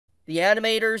the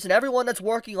animators, and everyone that's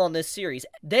working on this series,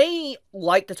 they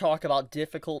like to talk about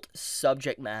difficult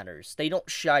subject matters. They don't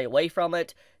shy away from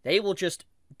it. They will just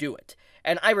do it.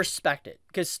 And I respect it,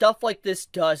 because stuff like this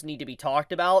does need to be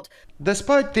talked about.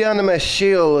 Despite the anime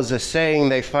shills saying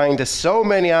they find so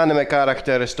many anime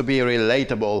characters to be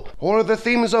relatable, or the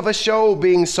themes of a show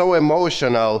being so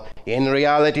emotional, in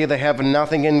reality they have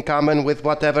nothing in common with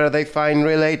whatever they find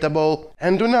relatable,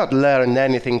 and do not learn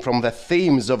anything from the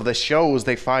themes of the shows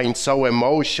they find so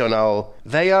emotional.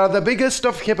 They are the biggest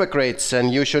of hypocrites,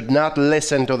 and you should not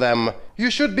listen to them. You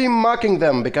should be mocking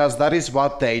them, because that is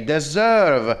what they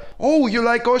deserve. Oh, you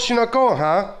like Oshinoko,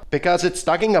 huh? Because it's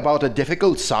talking about a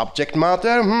difficult subject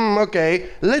matter? Okay.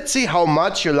 Let's see how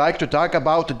much you like to talk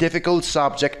about difficult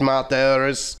subject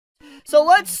matters. So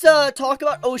let's talk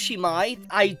about Oshimai.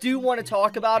 I do want to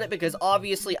talk about it because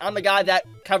obviously I'm a guy that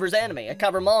covers anime, I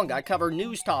cover manga, I cover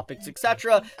news topics,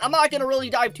 etc. I'm not going to really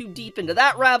dive too deep into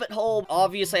that rabbit hole.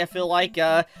 Obviously I feel like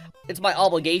it's my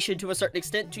obligation to a certain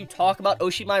extent to talk about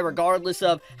Oshimai regardless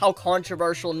of how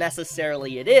controversial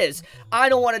necessarily it is. I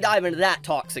don't want to dive into that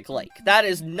toxic lake. That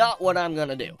is not what I'm going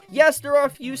to do. Yes, there are a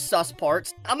few sus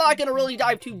parts. I'm not going to really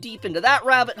dive too deep into that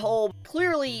rabbit hole.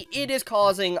 Clearly, it is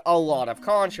causing a lot of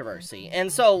controversy,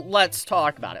 and so let's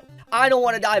talk about it. I don't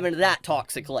want to dive into that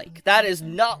toxic lake. That is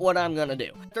not what I'm going to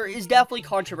do. There is definitely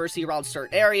controversy around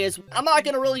certain areas. I'm not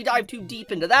going to really dive too deep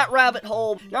into that rabbit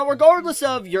hole. Now, regardless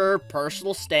of your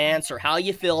personal stance or how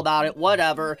you feel about it,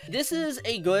 whatever, this is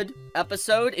a good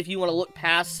episode if you want to look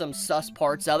past some sus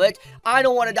parts of it. I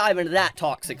don't want to dive into that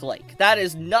toxic lake. That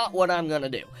is not what I'm going to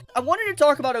do. I wanted to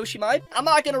talk about Oshimai. I'm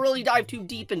not going to really dive too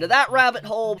deep into that rabbit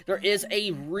hole. There is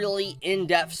a really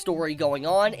in-depth story going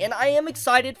on, and I am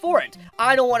excited for it.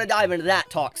 I don't want to dive into that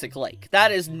toxic lake.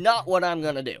 That is not what I'm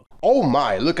going to do. Oh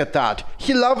my, look at that.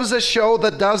 He loves a show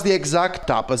that does the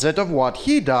exact opposite of what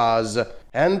he does.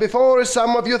 And before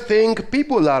some of you think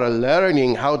people are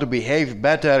learning how to behave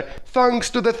better thanks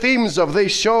to the themes of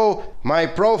this show, my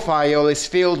profile is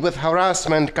filled with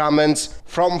harassment comments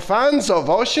from fans of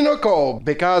Oshinoko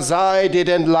because I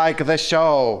didn't like the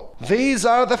show. These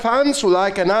are the fans who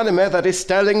like an anime that is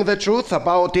telling the truth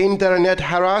about internet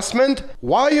harassment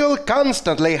while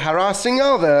constantly harassing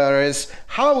others.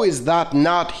 How is that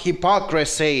not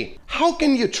hypocrisy? How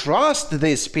can you trust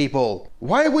these people?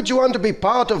 Why would you want to be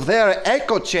part of their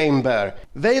echo chamber?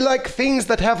 They like things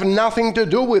that have nothing to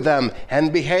do with them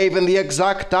and behave in the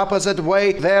exact opposite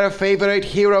way their favorite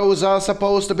heroes are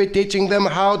supposed to be teaching them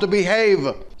how to behave.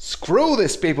 Screw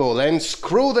these people and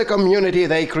screw the community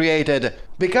they created.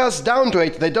 Because down to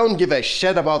it, they don't give a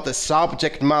shit about the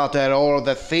subject matter or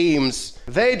the themes.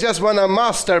 They just wanna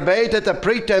masturbate at the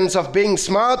pretense of being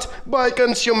smart by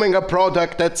consuming a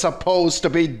product that's supposed to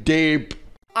be deep.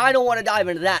 I don't want to dive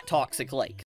into that toxic lake.